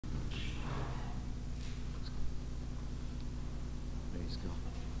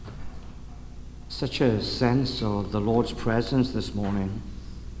Such a sense of the Lord's presence this morning,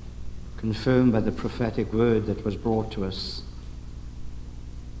 confirmed by the prophetic word that was brought to us.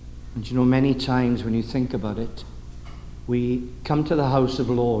 And you know, many times when you think about it, we come to the house of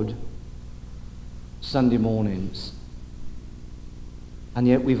the Lord Sunday mornings, and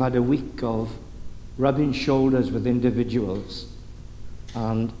yet we've had a week of rubbing shoulders with individuals,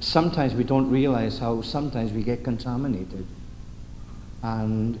 and sometimes we don't realize how sometimes we get contaminated,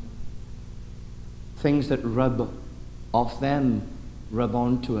 and things that rub off them rub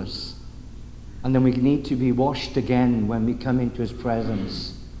onto us, and then we need to be washed again when we come into his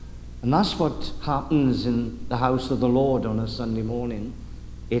presence. And that's what happens in the house of the Lord on a Sunday morning.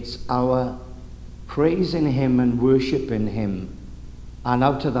 It's our praising him and worshiping him, and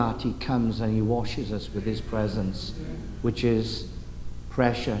out of that he comes and he washes us with his presence, which is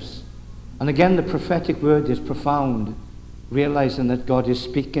precious. And again, the prophetic word is profound, realizing that God is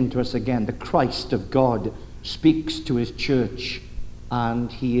speaking to us again. The Christ of God speaks to his church,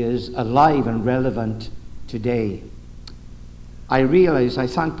 and he is alive and relevant today. I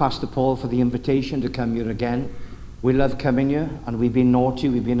thank Pastor Paul for the invitation to come here again. We love coming here, and we've been naughty,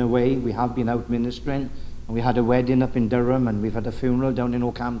 we've been away, we have been out ministering, and we had a wedding up in Durham, and we've had a funeral down in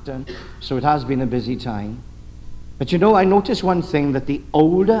Oakhampton, so it has been a busy time. But you know, I notice one thing, that the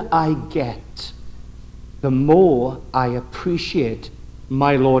older I get, the more I appreciate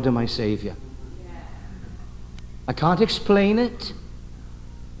my Lord and my Savior. I can't explain it.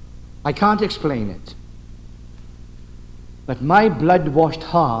 But my blood-washed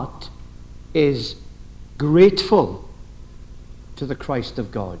heart is grateful to the Christ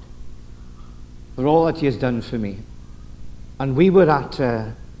of God for all that he has done for me. And we were at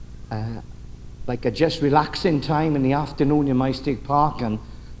like a just relaxing time in the afternoon in My State Park, and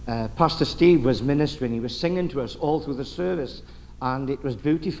Pastor Steve was ministering. He was singing to us all through the service, and it was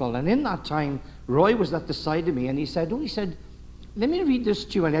beautiful. And in that time, Roy was at the side of me, and he said, let me read this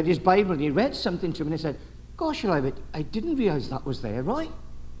to you. And he had his Bible, and he read something to me, and he said, gosh, I didn't realize that was there, Roy.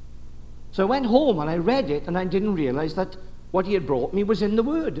 So I went home, and I read it, and I didn't realize that what he had brought me was in the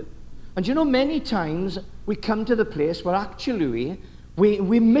Word. And you know, many times we come to the place where actually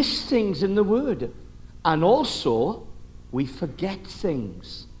we miss things in the Word, and also we forget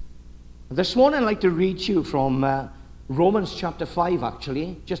things. This morning I'd like to read to you from Romans chapter 5,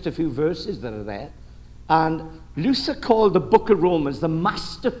 actually, just a few verses that are there. And Luther called the book of Romans the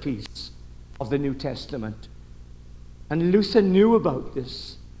masterpiece of the New Testament. And Luther knew about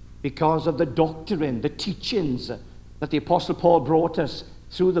this because of the doctrine, the teachings that the Apostle Paul brought us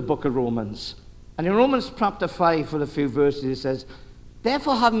through the book of Romans. And in Romans chapter 5, for a few verses, it says,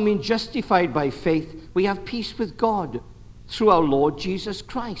 therefore, having been justified by faith, we have peace with God through our Lord Jesus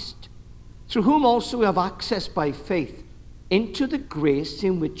Christ, through whom also we have access by faith into the grace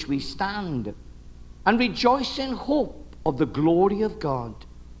in which we stand, and rejoice in hope of the glory of God.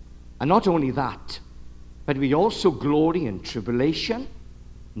 And not only that, but we also glory in tribulation,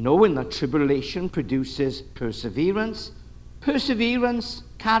 knowing that tribulation produces perseverance, perseverance,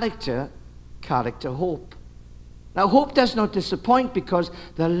 character, character, hope. Now, hope does not disappoint, because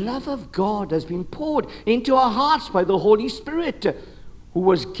the love of God has been poured into our hearts by the Holy Spirit, who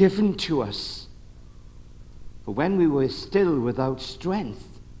was given to us. For when we were still without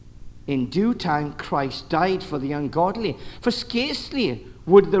strength, in due time Christ died for the ungodly. For scarcely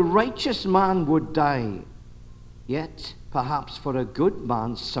would the righteous man would die, yet perhaps for a good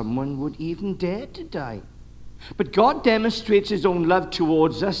man someone would even dare to die. But God demonstrates his own love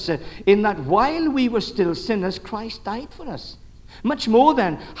towards us in that while we were still sinners, Christ died for us. Much more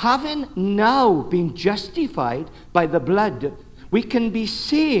then, having now been justified by the blood, we can be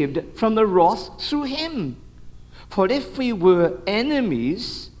saved from the wrath through him. For if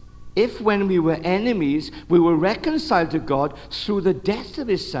when we were enemies, we were reconciled to God through the death of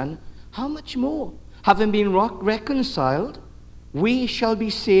his Son, how much more, having been reconciled, we shall be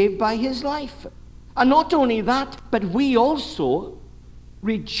saved by his life. And not only that, but we also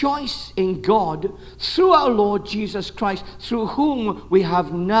rejoice in God through our Lord Jesus Christ, through whom we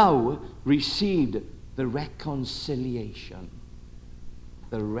have now received the reconciliation.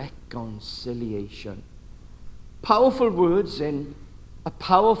 The reconciliation. Powerful words in a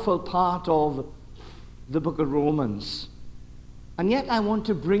powerful part of the book of Romans. And yet I want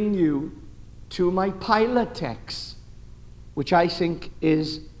to bring you to my pilot text, which I think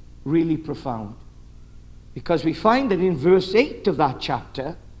is really profound. Because we find that in verse 8 of that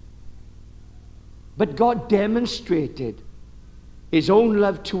chapter, but God demonstrated his own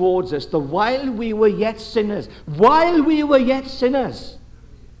love towards us, that while we were yet sinners,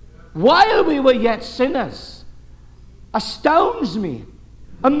 astounds me,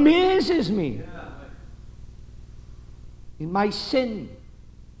 amazes me. In my sin,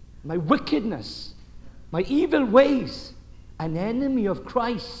 my wickedness, my evil ways, an enemy of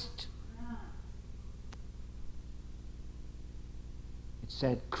Christ. It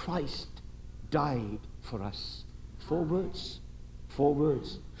said, Christ died for us. 4 words. 4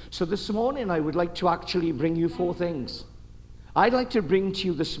 words. So this morning I would like to actually bring you 4 things. I'd like to bring to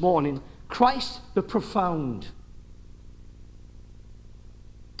you this morning Christ the profound.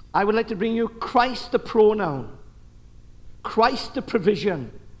 I would like to bring you Christ the pronoun, Christ the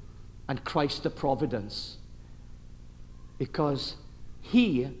provision, and Christ the providence. Because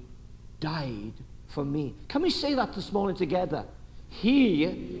he died for me. Can we say that this morning together?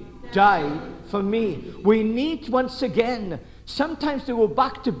 He died for me. We need once again sometimes to go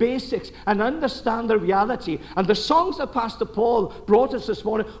back to basics and understand the reality. And the songs that Pastor Paul brought us this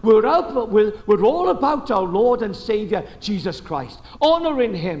morning were all about our Lord and Savior, Jesus Christ.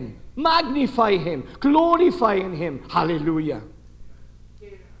 Honoring him, magnify him, glorifying him. Hallelujah.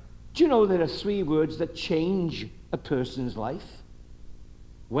 Do you know there are 3 words that change a person's life?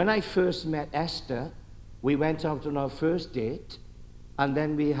 When I first met Esther, we went out on our first date, and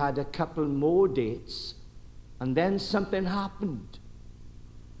then we had a couple more dates, and then something happened.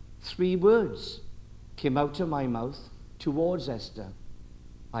 3 words came out of my mouth towards Esther.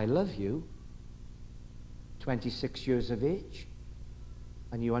 I love you. 26 years of age.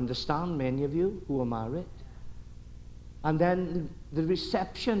 And you understand, many of you who are married. And then the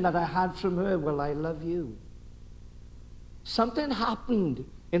reception that I had from her, well, I love you. Something happened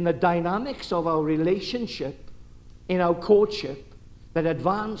in the dynamics of our relationship, in our courtship, that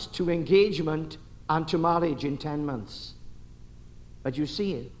advanced to engagement and to marriage in 10 months. But you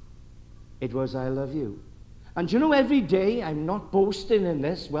see it. It was, I love you. And you know, every day, I'm not boasting in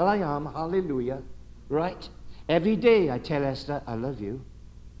this. Well, I am. Hallelujah. Right? Every day I tell Esther, I love you.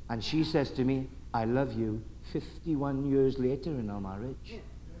 And she says to me, I love you 51 years later in our marriage.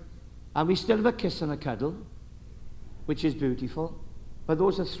 And we still have a kiss and a cuddle, which is beautiful. But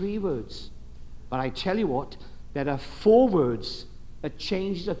those are 3 words. But I tell you what, there are 4 words that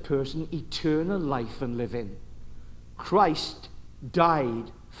changed a person eternal life and living. Christ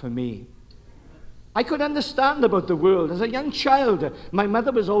died for me. I could understand about the world. As a young child, my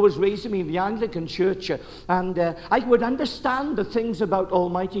mother was always raising me in the Anglican church, and I would understand the things about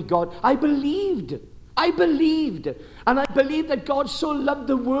Almighty God. I believed, and I believed that God so loved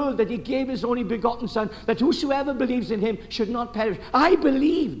the world that he gave his only begotten Son, that whosoever believes in him should not perish. I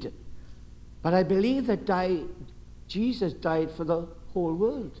believed, but I believe that Jesus died for the whole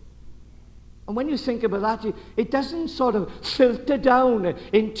world. And when you think about that, it doesn't sort of filter down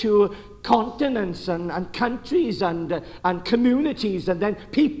into continents and countries and communities, and then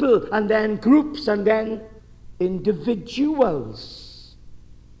people, and then groups, and then individuals.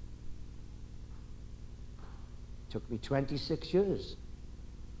 It took me 26 years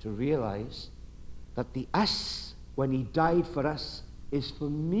to realize that the us, when he died for us, is for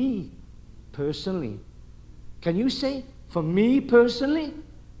me personally. Can you say, for me personally?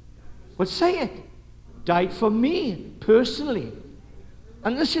 Well, say it. Died for me personally.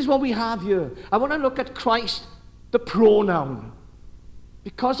 And this is what we have here. I want to look at Christ, the pronoun.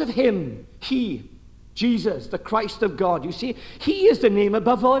 Because of him, he, Jesus, the Christ of God. You see, he is the name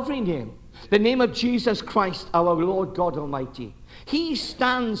above every name. The name of Jesus Christ, our Lord God Almighty. He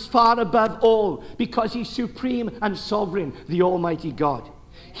stands far above all because he's supreme and sovereign, the Almighty God.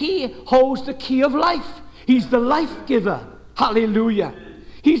 He holds the key of life. He's the life giver. Hallelujah.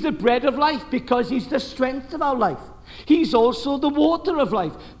 He's the bread of life because he's the strength of our life. He's also the water of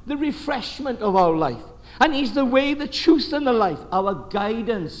life, the refreshment of our life. And he's the way, the truth, and the life, our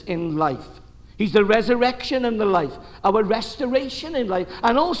guidance in life. He's the resurrection and the life, our restoration in life.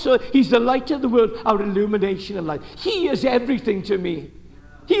 And also, he's the light of the world, our illumination in life. He is everything to me.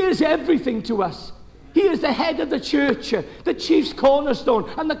 He is everything to us. He is the head of the church, the chief's cornerstone,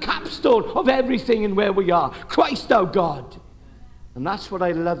 and the capstone of everything and where we are. Christ our God. And that's what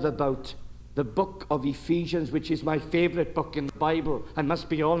I love about the book of Ephesians, which is my favorite book in the Bible, I must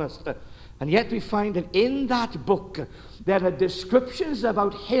be honest. And yet we find that in that book, there are descriptions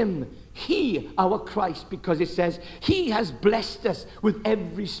about him, he, our Christ, because it says, he has blessed us with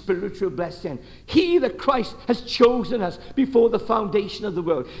every spiritual blessing. He, the Christ, has chosen us before the foundation of the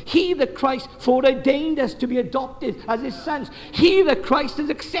world. He, the Christ, foreordained us to be adopted as his sons. He, the Christ, has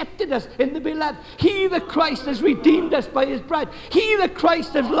accepted us in the beloved. He, the Christ, has redeemed us by his blood. He, the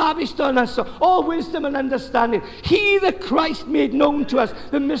Christ, has lavished on us all wisdom and understanding. He, the Christ, made known to us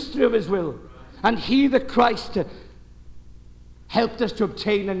the mystery of his will. And he, the Christ, helped us to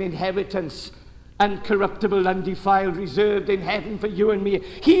obtain an inheritance uncorruptible, undefiled, reserved in heaven for you and me.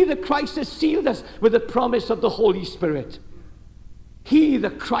 He, the Christ, has sealed us with the promise of the Holy Spirit. He,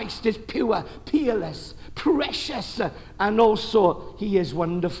 the Christ, is pure, peerless, precious, and also he is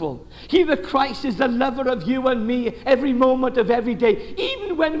wonderful. He, the Christ, is the lover of you and me every moment of every day.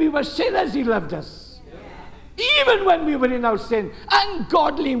 Even when we were sinners, he loved us. Even when we were in our sin,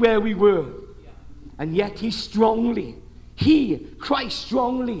 ungodly where we were. And yet he, Christ,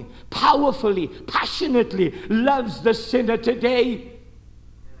 strongly, powerfully, passionately loves the sinner today.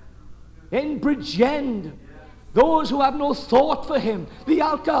 In Bridgend, those who have no thought for him, the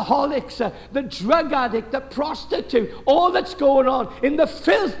alcoholics, the drug addict, the prostitute, all that's going on in the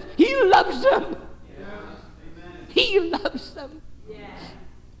filth, he loves them. He loves them.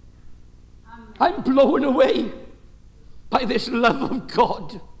 I'm blown away by this love of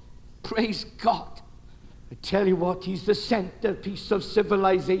God. Praise God. I tell you what, he's the centerpiece of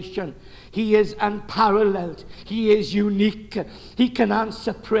civilization. He is unparalleled. He is unique. He can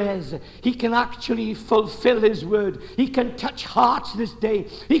answer prayers. He can actually fulfill his word. He can touch hearts this day.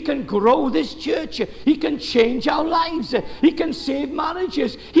 He can grow this church. He can change our lives. He can save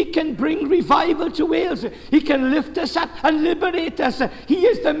marriages. He can bring revival to Wales. He can lift us up and liberate us. He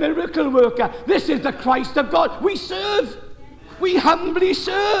is the miracle worker. This is the Christ of God. We serve. We humbly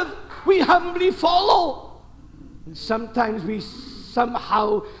serve. We humbly follow. And sometimes we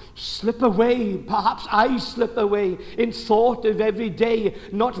somehow slip away. Perhaps I slip away in thought of every day,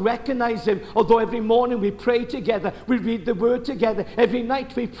 not recognize him. Although every morning we pray together, we read the word together. Every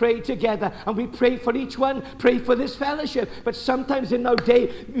night we pray together, and we pray for each one, pray for this fellowship. But sometimes in our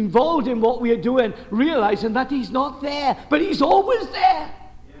day, involved in what we are doing, realizing that he's not there, but he's always there.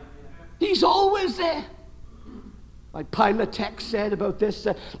 He's always there. Like Pilate text said about this,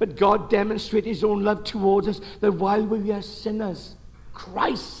 but God demonstrated his own love towards us, that while we were sinners,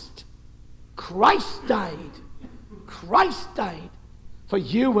 Christ died. Christ died for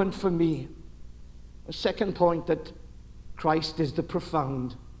you and for me. The second point, that Christ is the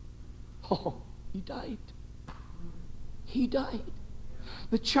profound. Oh, he died. He died.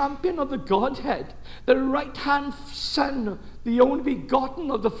 The champion of the Godhead, the right-hand Son, the only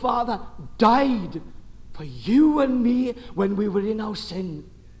begotten of the Father, died for you and me when we were in our sin.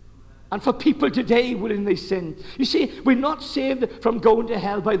 And for people today who are in their sin. You see, we're not saved from going to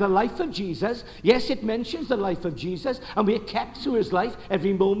hell by the life of Jesus. Yes, it mentions the life of Jesus, and we're kept through his life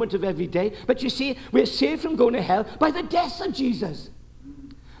every moment of every day. But you see, we're saved from going to hell by the death of Jesus.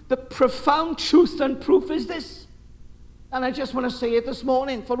 The profound truth and proof is this. And I just want to say it this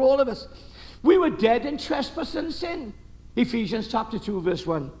morning for all of us. We were dead in trespass and sin. Ephesians chapter 2, verse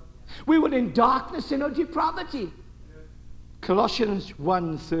 1. We were in darkness in our depravity. Colossians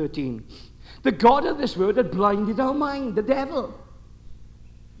 1:13. The God of this world had blinded our mind, the devil.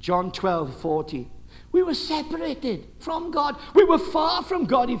 John 12:40. We were separated from God. We were far from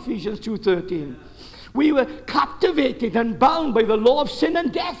God, Ephesians 2:13. We were captivated and bound by the law of sin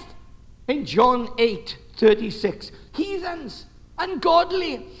and death. In John 8:36. Heathens,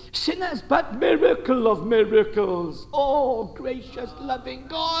 ungodly, sinners, but miracle of miracles. Oh, gracious, loving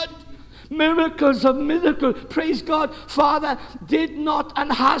God. Miracles of miracle. Praise God. Father did not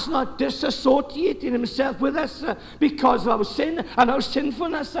and has not disassociated himself with us because of our sin and our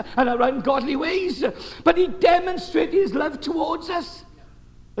sinfulness and our ungodly ways. But he demonstrated his love towards us.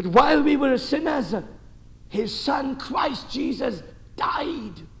 But while we were sinners, his Son, Christ Jesus,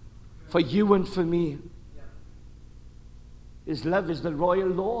 died for you and for me. His love is the royal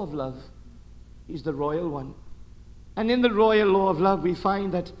law of love. He's the royal one. And in the royal law of love, we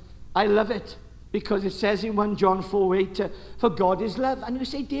find that I love it because it says in 1 John 4:8, for God is love. And you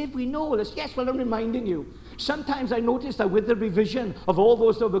say, Dave, we know this. Yes, well, I'm reminding you. Sometimes I noticed that with the revision of all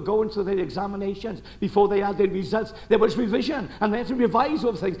those that were going through their examinations before they had their results, there was revision, and they had to revise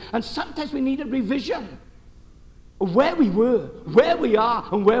over things. And sometimes we need a revision of where we were, where we are,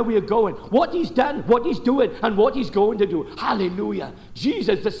 and where we are going. What he's done, what he's doing, and what he's going to do. Hallelujah.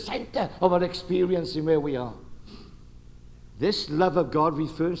 Jesus, the center of our experience in where we are. This love of God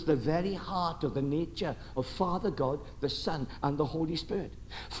refers to the very heart of the nature of Father God, the Son, and the Holy Spirit.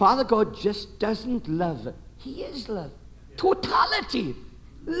 Father God just doesn't love. He is love. Totality.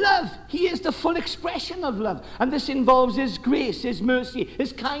 Love. He is the full expression of love. And this involves his grace, his mercy,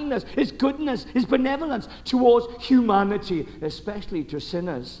 his kindness, his goodness, his benevolence towards humanity, especially to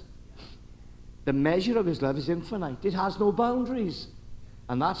sinners. The measure of his love is infinite. It has no boundaries.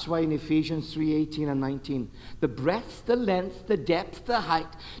 And that's why in Ephesians 3:18 and 19, the breadth, the length, the depth, the height,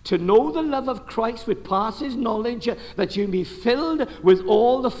 to know the love of Christ which passes knowledge, that you may be filled with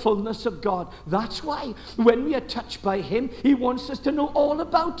all the fullness of God. That's why when we are touched by him, he wants us to know all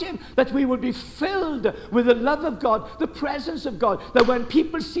about him, that we will be filled with the love of God, the presence of God, that when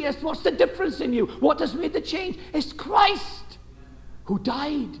people see us, what's the difference in you? What has made the change? It's Christ who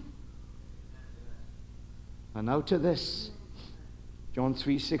died. And now to this, John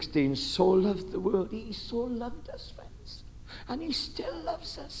 3:16, so loved the world. He so loved us, friends. And he still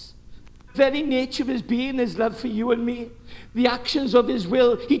loves us. The very nature of his being is love for you and me. The actions of his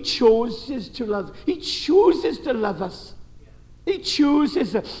will, he chooses to love. He chooses to love us. He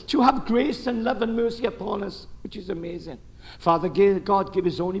chooses to have grace and love and mercy upon us, which is amazing. Father God gave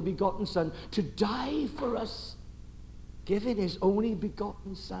his only begotten Son to die for us. Giving his only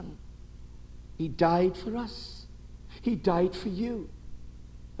begotten Son. He died for us. He died for you.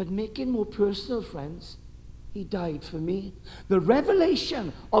 But make it more personal, friends. He died for me. The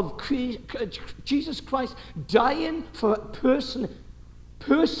revelation of Jesus Christ dying for personally,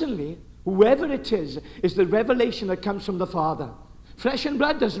 whoever it is the revelation that comes from the Father. Flesh and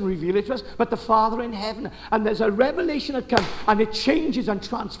blood doesn't reveal it to us, but the Father in heaven. And there's a revelation that comes, and it changes and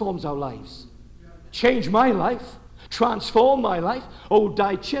transforms our lives. Change my life. Transform my life. Old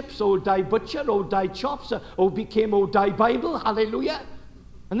die chips, old die butcher, old die chops, old became old die Bible. Hallelujah.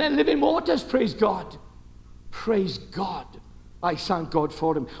 And then living waters, praise God. Praise God. I thank God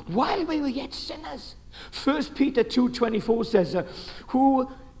for him. While we were yet sinners. 1 Peter 2:24 says, who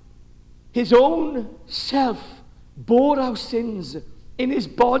his own self bore our sins in his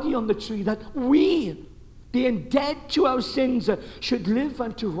body on the tree, that we, being dead to our sins, should live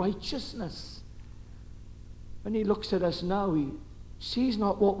unto righteousness. When he looks at us now, he sees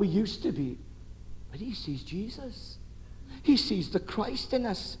not what we used to be, but he sees Jesus. He sees the Christ in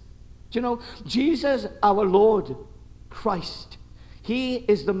us. Do you know, Jesus, our Lord, Christ, he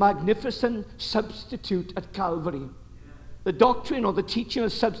is the magnificent substitute at Calvary. The doctrine or the teaching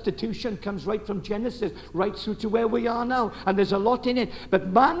of substitution comes right from Genesis, right through to where we are now. And there's a lot in it. But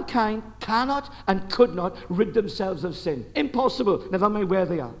mankind cannot and could not rid themselves of sin. Impossible, never mind where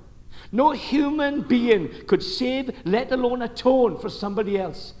they are. No human being could save, let alone atone for somebody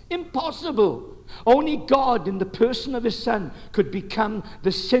else. Impossible. Only God, in the person of his Son, could become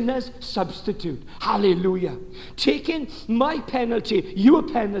the sinner's substitute. Hallelujah. Taking my penalty, your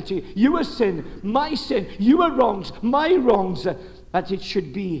sin, my sin, your wrongs, my wrongs, that it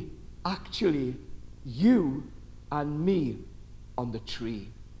should be actually you and me on the tree.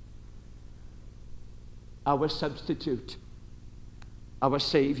 Our substitute, our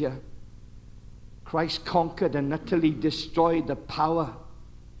Savior. Christ conquered and utterly destroyed the power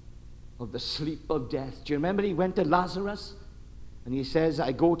of the sleep of death. Do you remember he went to Lazarus? And he says,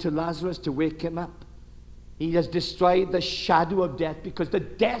 I go to Lazarus to wake him up. He has destroyed the shadow of death, because the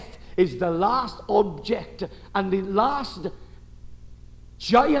death is the last object and the last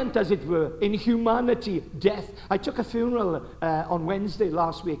giant, as it were, in humanity, death. I took a funeral on Wednesday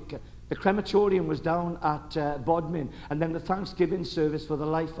last week. The crematorium was down at Bodmin, and then the Thanksgiving service for the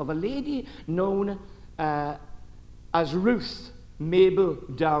life of a lady known as Ruth Mabel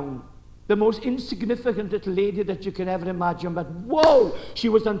Down. The most insignificant little lady that you can ever imagine, but whoa, she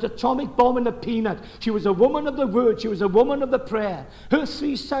was an atomic bomb in a peanut. She was a woman of the word. She was a woman of the prayer. Her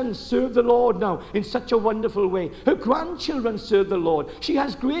 3 sons serve the Lord now in such a wonderful way. Her grandchildren serve the Lord. She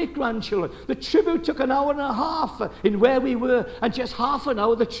has great-grandchildren. The tribute took an hour and a half in where we were, and just half an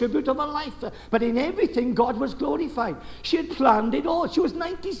hour the tribute of her life. But in everything, God was glorified. She had planned it all. She was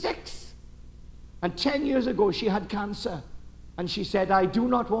 96. And 10 years ago, she had cancer. And she said, I do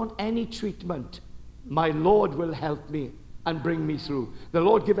not want any treatment. My Lord will help me and bring me through. The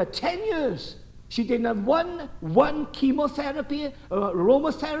Lord gave her 10 years. She didn't have one chemotherapy or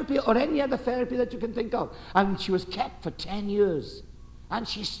aromatherapy or any other therapy that you can think of. And she was kept for 10 years. And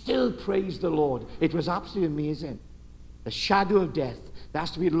she still praised the Lord. It was absolutely amazing. The shadow of death. There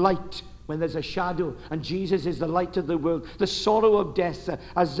has to be light when there's a shadow, and Jesus is the light of the world. The sorrow of death,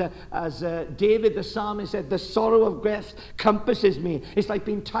 as David the psalmist said, the sorrow of death compasses me. It's like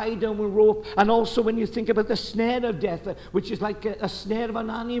being tied down with rope. And also when you think about the snare of death, which is like a snare of an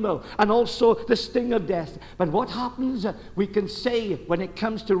animal, and also the sting of death. But what happens, we can say, when it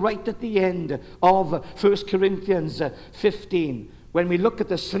comes to right at the end of 1 Corinthians 15, when we look at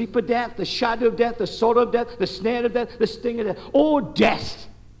the sleep of death, the shadow of death, the sorrow of death, the snare of death, the sting of death. Oh, death!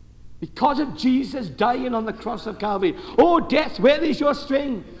 Because of Jesus dying on the cross of Calvary. Oh, death, where is your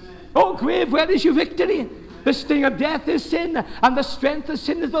sting? Amen. Oh, grave, where is your victory? Amen. The sting of death is sin, and the strength of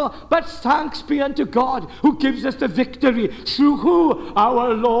sin is law. But thanks be unto God who gives us the victory through who?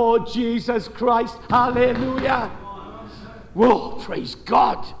 Our Lord Jesus Christ. Hallelujah. Whoa, praise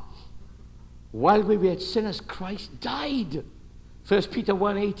God. While we were yet sinners, Christ died. 1 Peter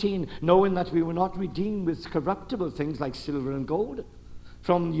 1:18, knowing that we were not redeemed with corruptible things like silver and gold,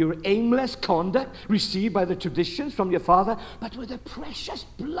 from your aimless conduct received by the traditions from your father, but with the precious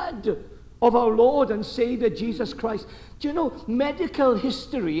blood of our Lord and Savior Jesus Christ. Do you know, medical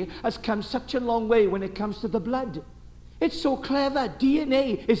history has come such a long way when it comes to the blood. It's so clever.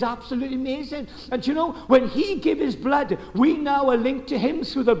 DNA is absolutely amazing. And you know, when he gave his blood, we now are linked to him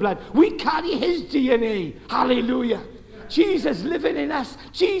through the blood. We carry his DNA. Hallelujah. Jesus living in us.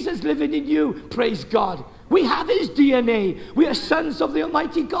 Jesus living in you. Praise God. We have his DNA. We are sons of the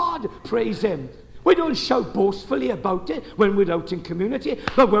Almighty God. Praise him. We don't shout boastfully about it when we're out in community,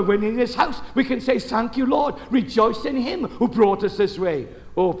 but when we're in his house, we can say, thank you, Lord. Rejoice in him who brought us this way.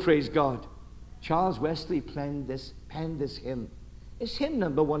 Oh, praise God. Charles Wesley penned this hymn. It's hymn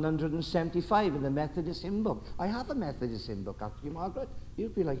number 175 in the Methodist hymn book. I have a Methodist hymn book, actually, Margaret.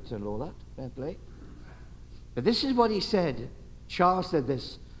 You'd be like to know that. Fair play. But this is what he said. Charles said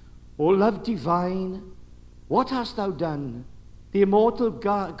this, O love divine, what hast thou done? The immortal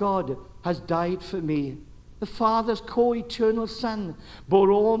God has died for me. The Father's co-eternal Son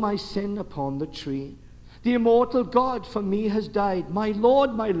bore all my sin upon the tree. The immortal God for me has died. My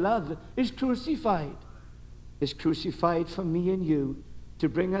Lord, my love, is crucified. Is crucified for me and you to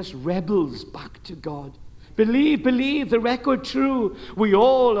bring us rebels back to God. Believe, believe, the record true. We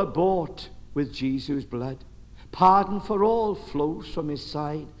all are bought with Jesus' blood. Pardon for all flows from his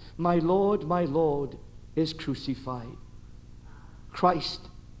side. My Lord, is crucified. Christ,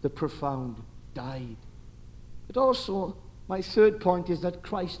 the profound, died. But also, my third point is that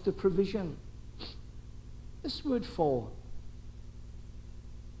Christ, the provision. This word for.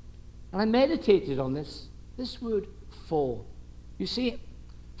 And I meditated on this word for. You see,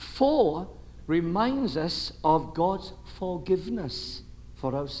 for reminds us of God's forgiveness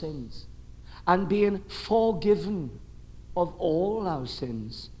for our sins and being forgiven of all our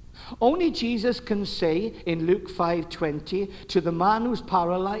sins. Only Jesus can say in Luke 5:20 to the man who's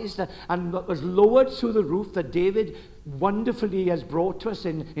paralyzed and was lowered through the roof that David wonderfully has brought to us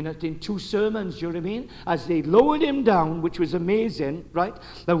in two sermons, you know what I mean? As they lowered him down, which was amazing, right?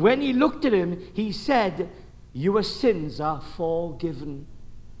 That when he looked at him, he said, your sins are forgiven.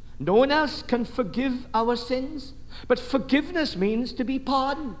 No one else can forgive our sins, but forgiveness means to be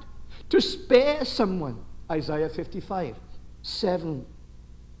pardoned, to spare someone. Isaiah 55:7.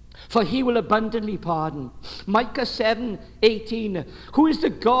 For he will abundantly pardon. Micah 7:18. Who is the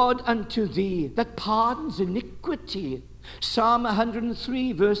God unto thee that pardons iniquity? Psalm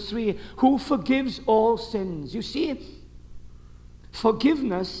 103 verse 3. Who forgives all sins? You see,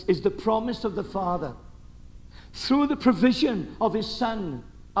 forgiveness is the promise of the Father through the provision of his Son,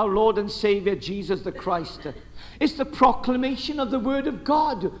 our Lord and Savior Jesus the Christ. It's the proclamation of the Word of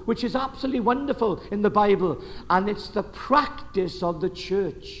God, which is absolutely wonderful in the Bible. And it's the practice of the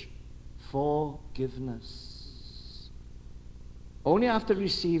church. Forgiveness. Only after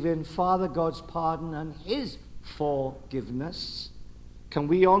receiving Father God's pardon and his forgiveness can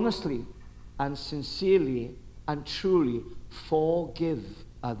we honestly and sincerely and truly forgive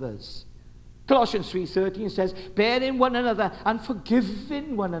others. Colossians 3:13 says, bearing one another and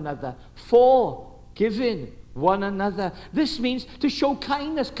forgiving one another. Forgiving one another. This means to show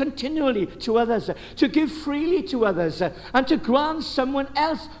kindness continually to others, to give freely to others, and to grant someone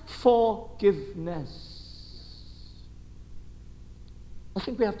else forgiveness. I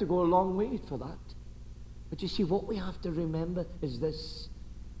think we have to go a long way for that. But you see, what we have to remember is this.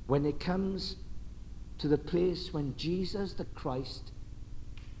 When it comes to the place when Jesus the Christ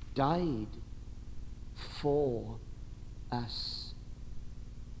died for us,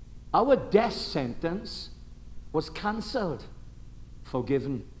 our death sentence was cancelled,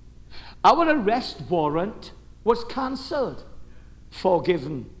 forgiven. Our arrest warrant was cancelled,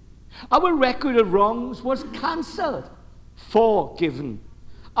 forgiven. Our record of wrongs was cancelled, forgiven.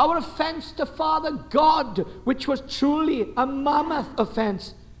 Our offence to Father God, which was truly a mammoth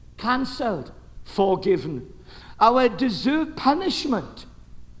offence, cancelled, forgiven. Our deserved punishment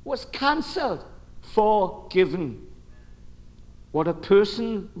was cancelled, forgiven. What a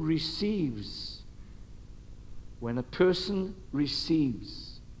person receives, when a person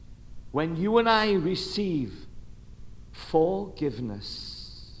receives, when you and I receive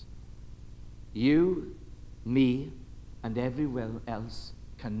forgiveness, you, me, and everyone else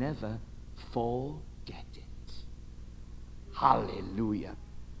can never forget it. Hallelujah.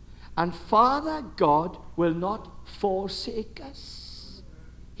 And Father God will not forsake us.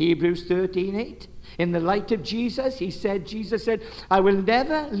 Hebrews 13:8. In the light of Jesus, Jesus said, I will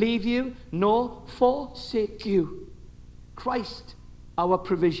never leave you nor forsake you. Christ, our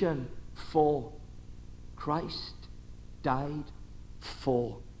provision for. Christ died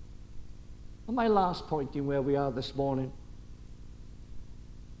for. And my last point in where we are this morning.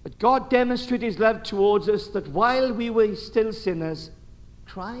 But God demonstrated his love towards us that while we were still sinners,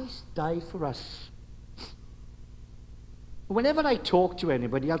 Christ died for us. Whenever I talk to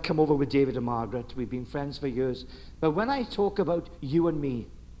anybody, I'll come over with David and Margaret. We've been friends for years. But when I talk about you and me,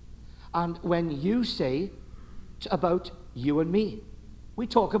 and when you say about you and me, we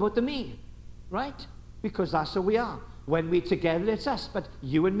talk about the me, right? Because that's who we are. When we're together, it's us, but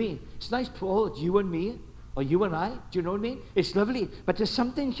you and me. It's nice, Paul, you and me, or you and I. Do you know what I mean? It's lovely. But there's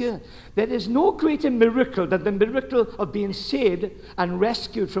something here. There is no greater miracle than the miracle of being saved and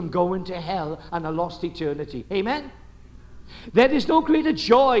rescued from going to hell and a lost eternity. Amen? There is no greater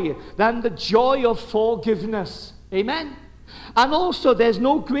joy than the joy of forgiveness. Amen? And also there's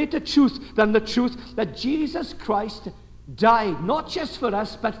no greater truth than the truth that Jesus Christ died, not just for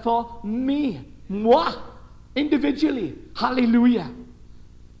us, but for me. Moi. Individually. Hallelujah.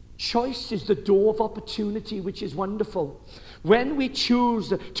 Choice is the door of opportunity, which is wonderful. When we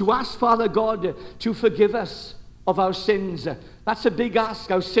choose to ask Father God to forgive us of our sins, that's a big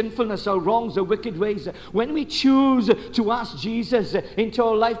ask, our sinfulness, our wrongs, our wicked ways. When we choose to ask Jesus into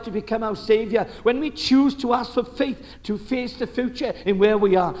our life to become our Savior, when we choose to ask for faith to face the future in where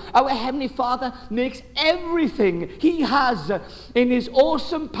we are, our Heavenly Father makes everything He has in His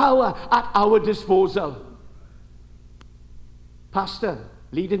awesome power at our disposal. Pastor,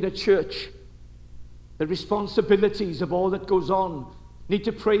 leading the church, the responsibilities of all that goes on, need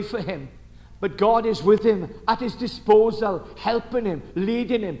to pray for him. But God is with him, at his disposal, helping him,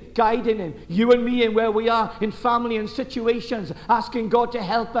 leading him, guiding him. You and me and where we are in family and situations, asking God to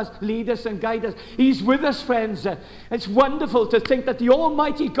help us, lead us and guide us. He's with us, friends. It's wonderful to think that the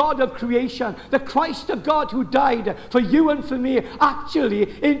Almighty God of creation, the Christ of God who died for you and for me, actually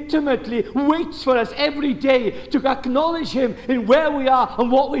intimately waits for us every day to acknowledge him in where we are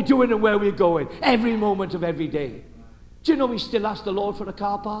and what we're doing and where we're going. Every moment of every day. Do you know we still ask the Lord for a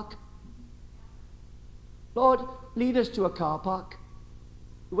car park? Lord, lead us to a car park.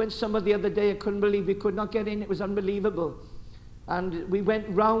 We went somewhere the other day, I couldn't believe we could not get in. It was unbelievable. And we went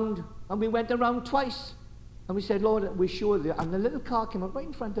round, and we went around twice. And we said, Lord, we're sure that. And the little car came up right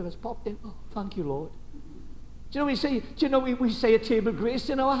in front of us, popped in. Oh, thank you, Lord. Do you know we say a table grace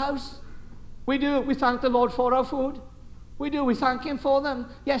in our house? We do. We thank the Lord for our food. We do. We thank him for them.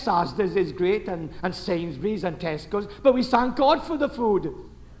 Yes, Asda's is great, and Sainsbury's and Tesco's. But we thank God for the food.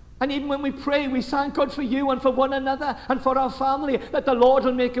 And even when we pray, we thank God for you and for one another and for our family, that the Lord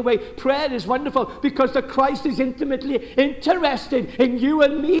will make a way. Prayer is wonderful because the Christ is intimately interested in you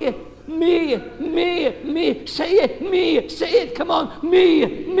and me. Me. Say it, me. Say it, come on.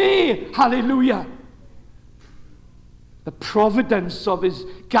 Me. Hallelujah. The providence of his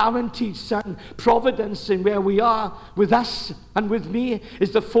guaranteed Son, providence in where we are with us and with me,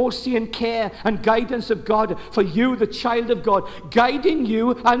 is the foreseeing care and guidance of God for you, the child of God, guiding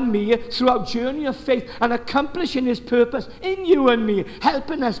you and me through our journey of faith and accomplishing his purpose in you and me,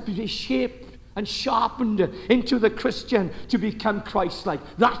 helping us be shaped and sharpened into the Christian to become Christ-like.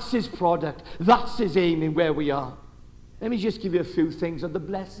 That's his product. That's his aim in where we are. Let me just give you a few things of the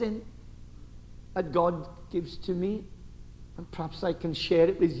blessing that God gives to me. And perhaps I can share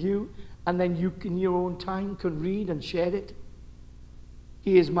it with you, and then you in your own time can read and share it.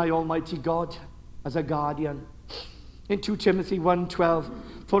 He is my Almighty God as a guardian. In 2 Timothy 1:12,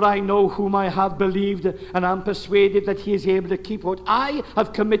 for I know whom I have believed, and am persuaded that he is able to keep what I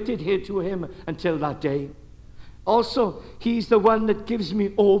have committed here to him until that day. Also, he's the one that gives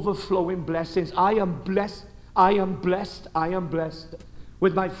me overflowing blessings. I am blessed.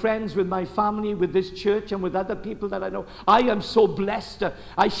 With my friends, with my family, with this church, and with other people that I know. I am so blessed.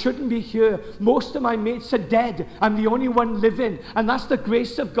 I shouldn't be here. Most of my mates are dead. I'm the only one living. And that's the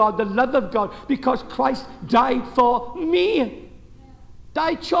grace of God, the love of God, because Christ died for me.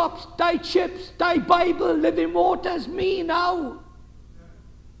 Die chops, die chips, die Bible, living waters, me now.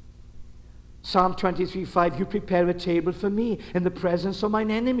 Psalm 23:5, you prepare a table for me in the presence of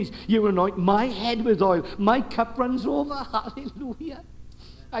mine enemies. You anoint my head with oil. My cup runs over. Hallelujah.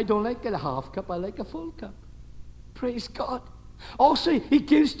 I don't like a half cup, I like a full cup. Praise God. Also, he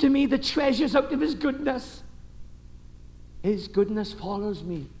gives to me the treasures out of his goodness. His goodness follows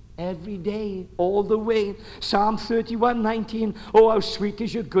me every day, all the way. Psalm 31:19. Oh, how sweet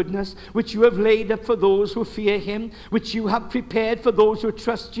is your goodness, which you have laid up for those who fear him, which you have prepared for those who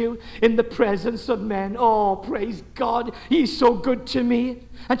trust you in the presence of men. Oh, praise God. He's so good to me.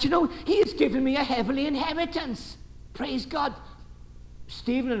 And you know, he has given me a heavenly inheritance. Praise God.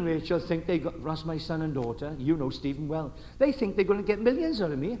 Stephen and Rachel think they got, Russ, my son and daughter, you know Stephen well, they think they're going to get millions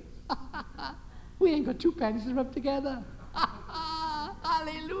out of me. We ain't got 2 pennies to rub together.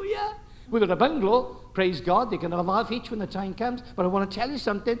 Hallelujah. We've got a bungalow, praise God, they can have half each when the time comes, but I want to tell you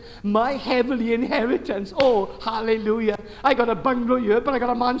something, my heavenly inheritance, oh, hallelujah. I got a bungalow here, but I got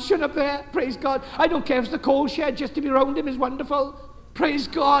a mansion up there, praise God. I don't care if it's the coal shed, just to be around him is wonderful, praise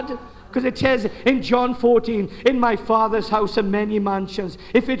God. Because it says in John 14, in my Father's house are many mansions.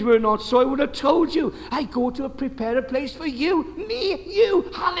 If it were not so, I would have told you. I go to prepare a place for you. Me,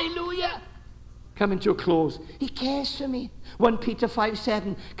 you. Hallelujah. Coming to a close. He cares for me. 1 Peter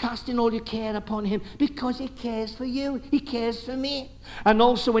 5:7, casting all your care upon him because he cares for you. He cares for me. And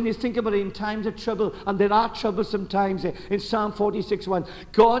also when you think about it in times of trouble, and there are troubles sometimes, in Psalm 46:1,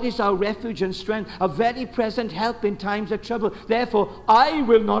 God is our refuge and strength, a very present help in times of trouble. Therefore, I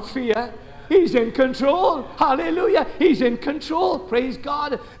will not fear. He's in control. Hallelujah. He's in control. Praise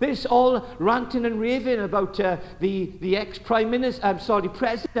God. This all ranting and raving about the ex-prime minister,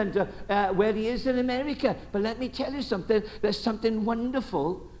 president, where he is in America. But let me tell you something. There's something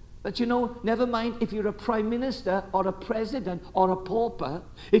wonderful that, you know, never mind if you're a prime minister or a president or a pauper,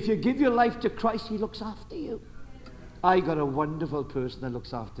 if you give your life to Christ, he looks after you. I got a wonderful person that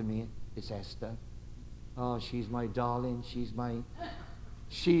looks after me. It's Esther. Oh, she's my darling.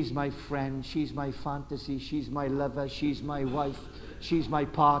 She's my friend, she's my fantasy, she's my lover, she's my wife, she's my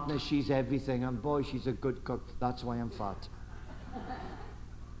partner, she's everything. And boy, she's a good cook. That's why I'm fat.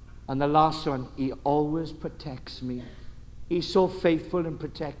 And the last one, he always protects me. He's so faithful in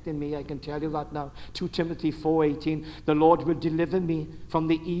protecting me, I can tell you that now. 2 Timothy 4:18, the Lord will deliver me from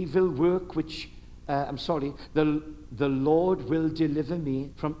the evil work which, the Lord will deliver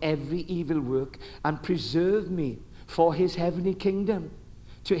me from every evil work and preserve me for his heavenly kingdom.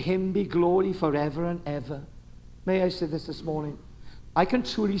 To him be glory forever and ever. May I say this morning? I can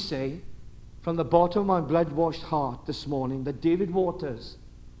truly say from the bottom of my blood-washed heart this morning that David Waters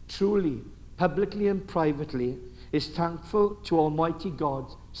truly, publicly and privately, is thankful to Almighty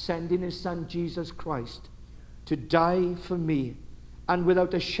God sending his son Jesus Christ to die for me. And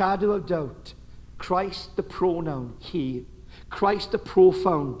without a shadow of doubt, Christ the pronoun, he. Christ the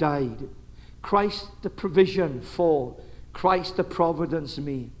profound died. Christ the provision for. Christ the providence,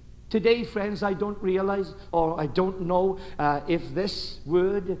 me. Today, friends, I don't realize, or I don't know if this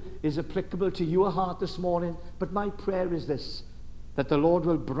word is applicable to your heart this morning, but my prayer is this, that the Lord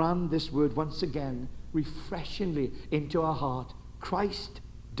will brand this word once again, refreshingly into our heart. Christ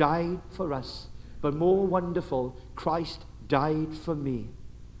died for us, but more wonderful, Christ died for me.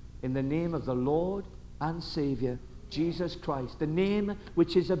 In the name of the Lord and Savior, Jesus Christ, the name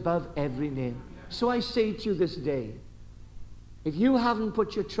which is above every name. So I say to you this day, if you haven't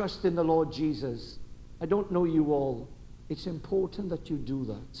put your trust in the Lord Jesus, I don't know you all, it's important that you do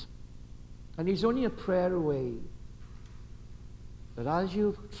that. And he's only a prayer away. But as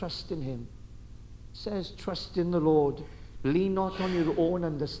you trust in him, it says, trust in the Lord, lean not on your own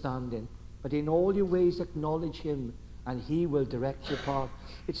understanding, but in all your ways acknowledge him, and he will direct your path.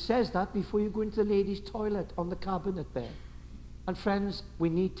 It says that before you go into the ladies' toilet on the cabinet there. And friends, we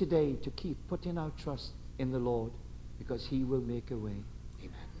need today to keep putting our trust in the Lord, because he will make a way.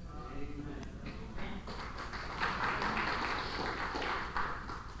 Amen.